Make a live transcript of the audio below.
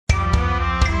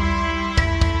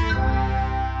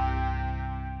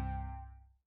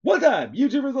What's up,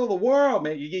 YouTubers of the world?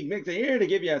 MegaGeekMixer here to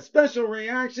give you a special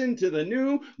reaction to the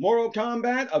new Mortal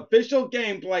Kombat official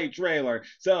gameplay trailer.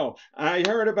 So, I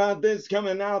heard about this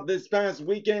coming out this past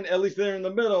weekend, at least they're in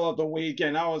the middle of the week,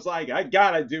 and I was like, I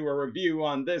gotta do a review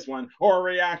on this one, or a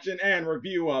reaction and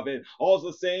review of it. All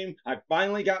the same, I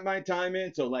finally got my time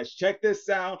in, so let's check this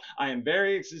out. I am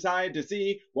very excited to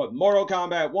see what Mortal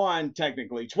Kombat 1,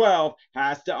 technically 12,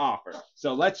 has to offer.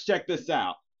 So let's check this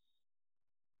out.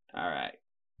 Alright.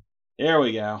 Here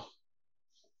we go.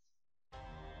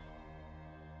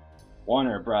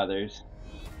 Warner Brothers.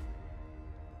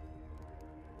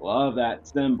 Love that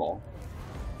symbol.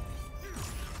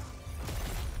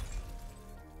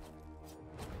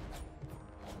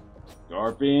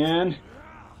 Scorpion.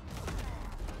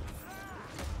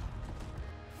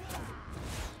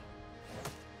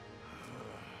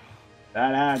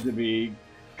 That had to be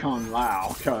Kung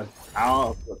Lao, because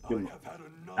that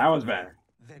was better.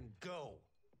 Then go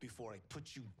before I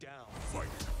put you down.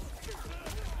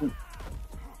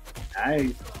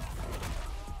 Nice.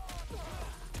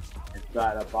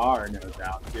 Inside a bar, no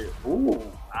doubt, too. Ooh,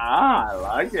 I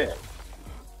like it.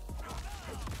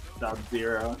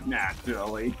 Sub-Zero,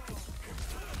 naturally.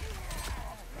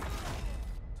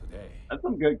 Today, That's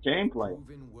some good gameplay.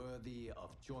 proven worthy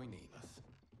of joining us.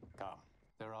 Come,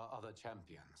 there are other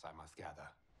champions I must gather.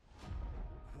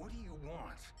 What do you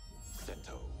want?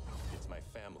 Sento, it's my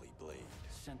family blade.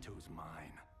 Sento's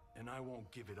mine, and I won't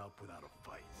give it up without a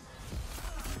fight.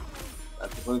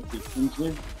 That's supposed to be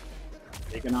Fusion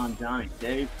taking on Johnny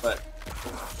Cage, but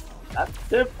that's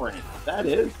different. That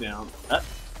is him. That's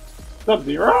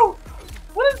Sub-Zero?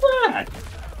 What is that?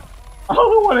 I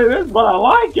don't know what it is, but I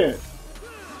like it.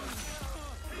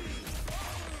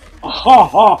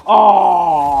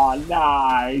 Oh,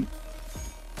 nice.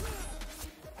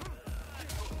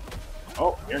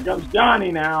 Oh, here comes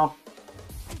Johnny now.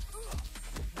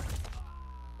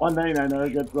 One thing I never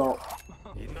gets old.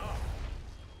 Enough.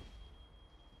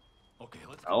 Okay,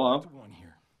 let's go Hello. back to one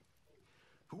here.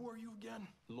 Who are you again?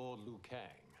 Lord Liu Kang,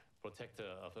 protector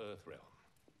of Earthrealm,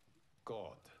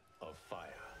 god of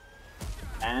fire.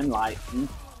 And lightning,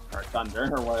 or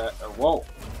thunder, or what? Or whoa!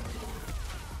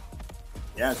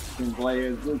 Yes, you can play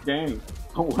as Liu Kang.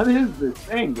 What is this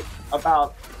thing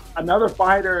about another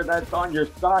fighter that's on your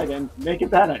side and making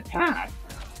that attack?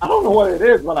 I don't know what it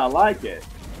is, but I like it.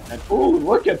 And ooh,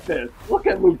 look at this! Look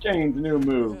at Liu Kang's new You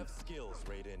move. have skills,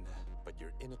 Raiden, but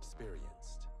you're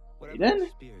inexperienced. Whatever Raiden?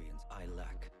 experience I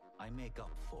lack, I make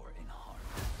up for in heart.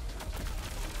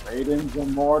 Raiden's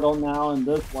immortal now in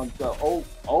this one, so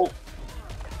oh.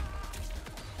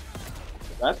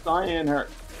 That's Cyan her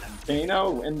and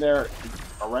Kano in their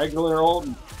regular old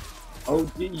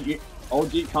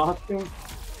OG costume.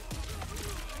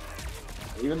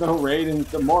 Even though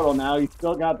Raiden's immortal now, he's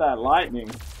still got that lightning.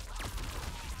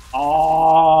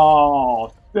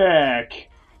 Oh, sick!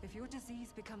 If your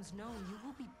disease becomes known, you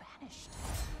will be banished.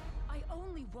 I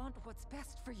only want what's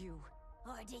best for you.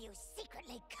 Or do you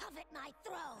secretly covet my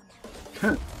throne?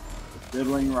 The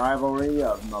sibling rivalry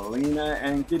of Melina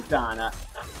and Kitana.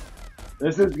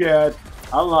 This is good.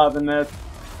 I'm loving this.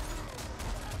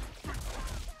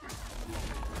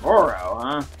 Goro,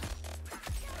 huh?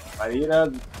 But he's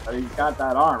got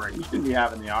that armor. He shouldn't be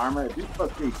having the armor. If he's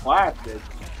supposed to be plastic,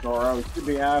 Goro, he should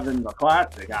be having the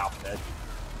classic outfit.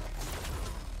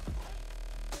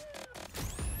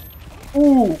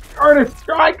 Ooh, Ernest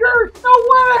Striker? No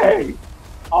way!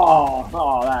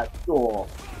 Oh, that's cool.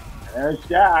 And there's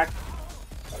Shaq.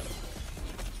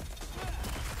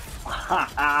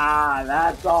 Haha,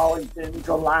 that's always been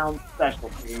Clown's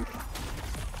specialty.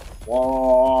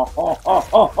 Whoa,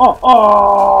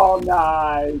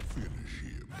 nice.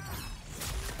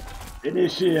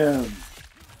 Finish him.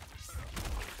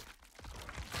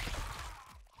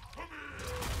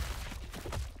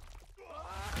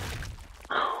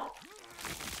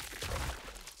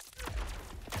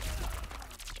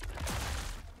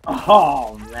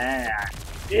 Oh man.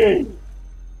 Jeez.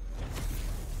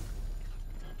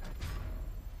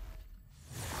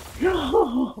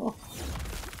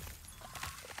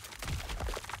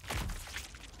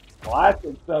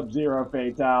 Classic Sub-Zero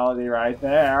fatality right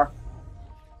there.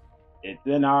 It's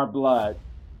in our blood.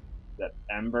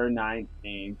 September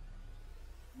 19th.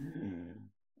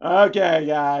 Okay,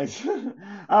 guys.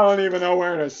 I don't even know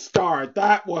where to start.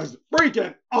 That was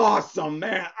freaking awesome,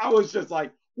 man. I was just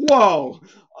like, whoa.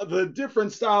 The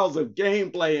different styles of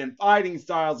gameplay and fighting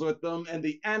styles with them, and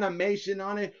the animation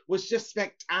on it was just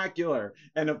spectacular.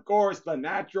 And of course, the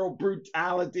natural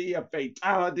brutality of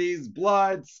fatalities,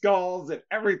 blood, skulls, and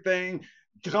everything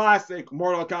classic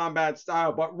Mortal Kombat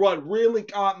style. But what really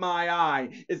caught my eye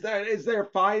is that as they're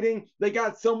fighting, they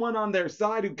got someone on their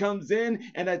side who comes in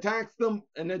and attacks them,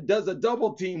 and it does a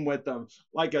double team with them,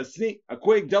 like a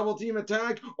quick double team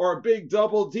attack or a big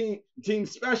double team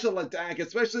special attack,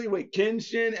 especially with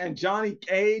Kenshin and Johnny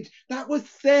Cage. That was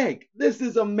sick. This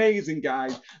is amazing,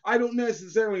 guys. I don't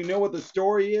necessarily know what the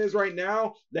story is right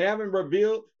now. They haven't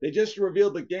revealed. They just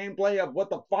revealed the gameplay of what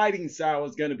the fighting style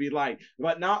is going to be like,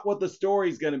 but not what the story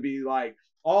is going to be like.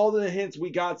 All the hints we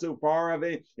got so far of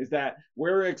it is that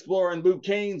we're exploring Liu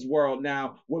Kang's world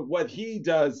now with what he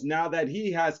does now that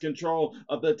he has control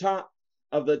of the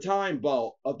time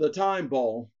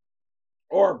bowl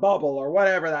or bubble or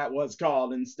whatever that was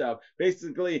called and stuff.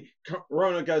 Basically,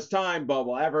 Kronika's time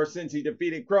bubble ever since he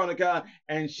defeated Kronika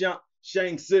and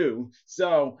Shang Tsung.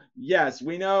 So yes,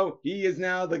 we know he is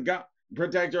now the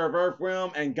protector of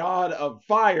Earthrealm and god of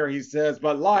fire, he says,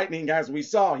 but lightning, as we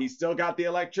saw, he still got the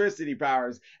electricity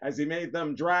powers as he made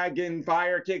them dragon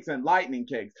fire kicks and lightning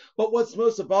kicks. But what's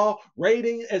most of all,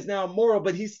 Raiden is now mortal,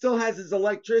 but he still has his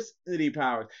electricity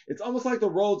powers. It's almost like the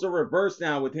roles are reversed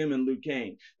now with him and Liu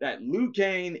Kang. That Liu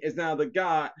Kang is now the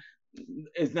god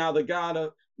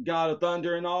of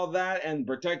thunder and all that, and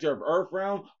protector of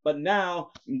Earthrealm. But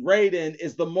now Raiden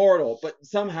is the mortal, but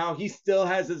somehow he still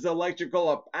has his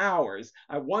electrical powers.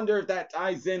 I wonder if that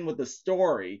ties in with the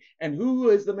story. And who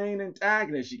is the main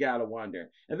antagonist, you gotta wonder.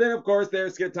 And then, of course,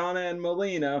 there's Katana and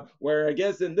Mileena, where I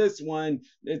guess in this one,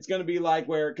 it's gonna be like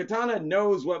where Katana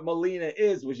knows what Mileena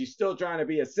is, but she's still trying to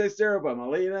be a sister, but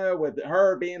Mileena, with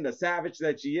her being the savage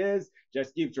that she is,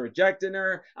 just keeps rejecting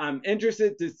her. I'm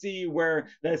interested to see where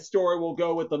that story will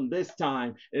go with them this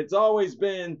time. It's always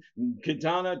been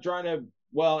Katana trying to,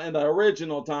 well, in the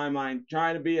original timeline,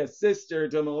 trying to be a sister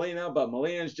to Mileena, but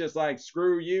Mileena's just like,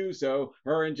 screw you. So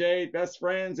her and Jade, best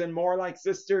friends and more like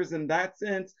sisters in that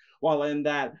sense. While in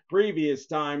that previous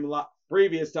time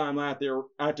after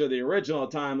the original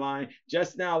timeline,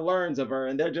 just now learns of her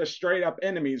and they're just straight up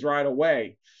enemies right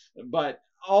away. But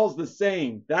all's the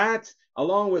same. That,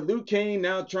 along with Liu Kang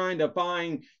now trying to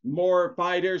find more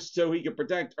fighters so he can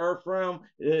protect Earthrealm,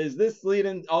 is this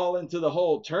leading all into the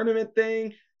whole tournament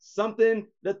thing? Something,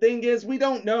 the thing is, we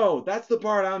don't know. That's the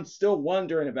part I'm still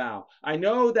wondering about. I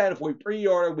know that if we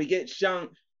pre-order, we get Shang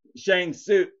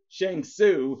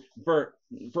Tsung for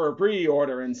a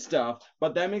pre-order and stuff,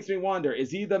 but that makes me wonder,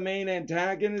 is he the main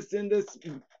antagonist in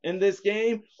this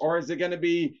game, or is it going to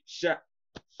be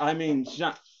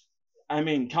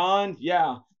Khan?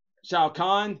 Yeah, Shao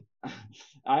Kahn.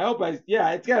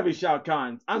 Yeah, it's gotta be Shao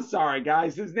Kahn. I'm sorry,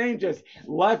 guys. His name just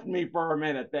left me for a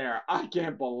minute there. I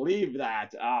can't believe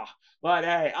that. But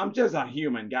hey, I'm just a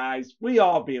human, guys. We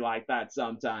all be like that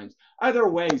sometimes. Either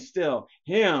way, still,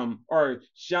 him or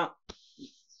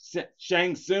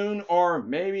Shang Tsung or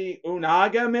maybe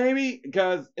Unaga, maybe,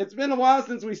 because it's been a while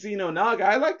since we've seen Unaga.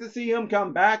 I'd like to see him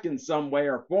come back in some way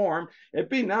or form. It'd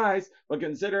be nice, but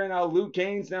considering how Liu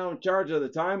Kang's now in charge of the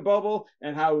time bubble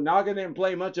and how Unaga didn't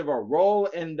play much of a role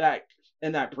in that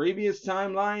previous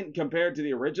timeline compared to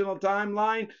the original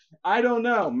timeline, I don't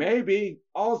know. Maybe.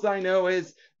 All I know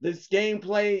is this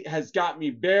gameplay has got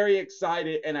me very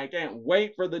excited, and I can't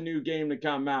wait for the new game to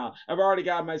come out. I've already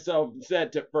got myself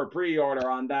set for pre-order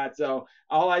on that, so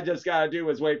all I just got to do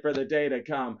is wait for the day to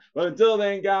come. But until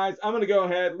then, guys, I'm going to go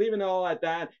ahead, leaving it all at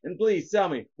that, and please tell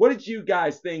me, what did you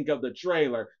guys think of the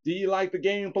trailer? Do you like the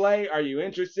gameplay? Are you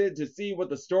interested to see what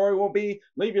the story will be?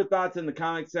 Leave your thoughts in the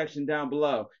comment section down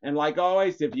below. And like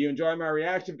always, if you enjoy my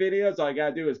reaction videos, all you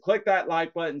got to do is click that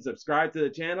like button, subscribe to the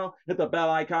channel, hit the bell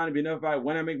icon to be notified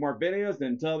when I make more videos. And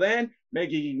until then,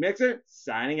 MegaGeekMixer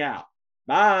signing out.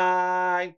 Bye!